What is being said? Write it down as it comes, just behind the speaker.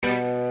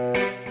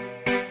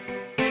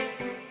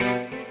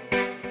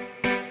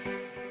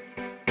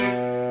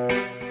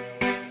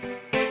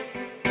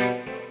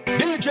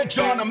DJ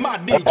John and my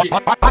DJ.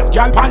 Hot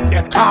girl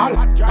pandit call.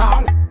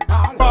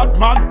 Bad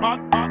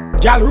man,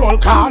 girl roll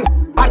call.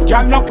 Hot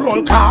girl knock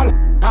roll call.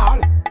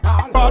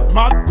 Bad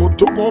man, good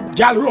to go,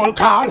 girl roll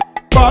call.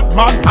 Bad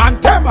man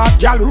and them hot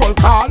girl roll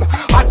call.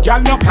 Hot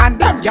girl no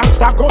condemn,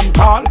 gangsta gun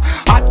call.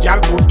 Hot girl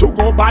good to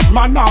go, bad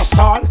man no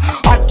stall.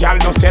 Hot girl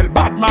no sell,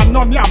 bad man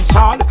no yam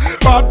sall.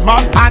 Bad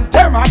man and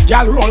them hot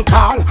girl roll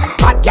call.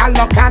 Hot girl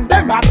no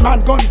condemn, bad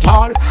man gun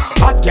tall.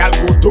 Hot girl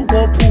good to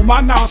go,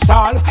 puma no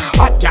stall.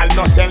 Hot girl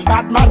no sell,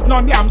 bad man no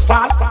yam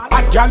sall.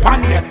 Hot girl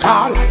pandit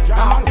call.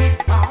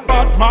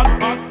 Bad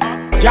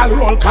man, girl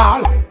roll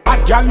call.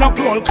 Hot girl no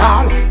roll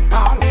call.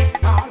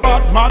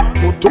 Bad man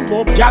good to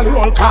go, girl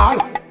roll call.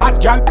 Hot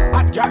girl,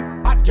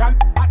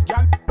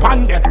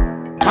 pandit,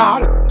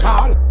 call.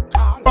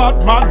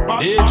 Bad man,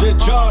 DJ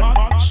John,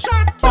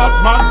 bad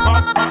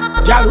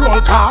man, girl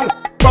roll call.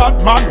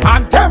 Bad man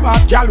and them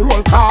hot girl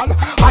roll call.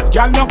 Hot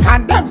girl no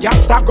condemn,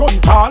 gangsta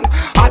gun tall.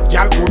 Hot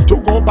girl good to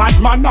go, bad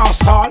man no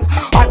stall.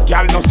 Hot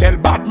girl no sell,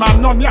 bad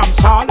man no yam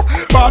sall.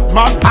 Bad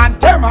man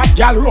and them hot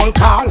girl roll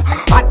call.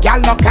 Hot girl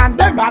no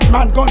condemn, bad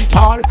man gun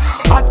tall.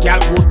 Hot girl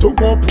good to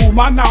go,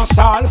 puma no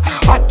stall.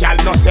 Hot girl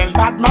no sell,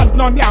 bad man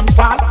no yam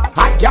sall.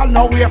 Hot girl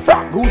no wear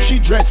frock,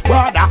 Gucci dress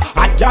Prada.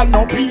 Hot girl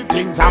no peel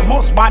things, a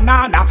must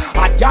banana.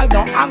 Hot girl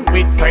no hang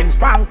with friends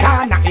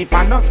pancana. If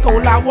I no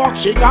school I walk,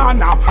 she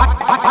gonna.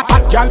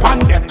 Hot girl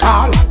pandit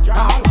call.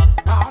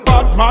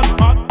 Bad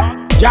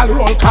man, girl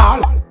roll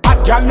call.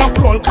 Hot girl no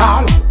roll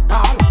call.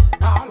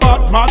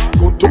 Bad man,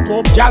 good to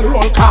go, girl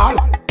roll call.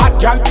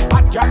 Hot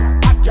girl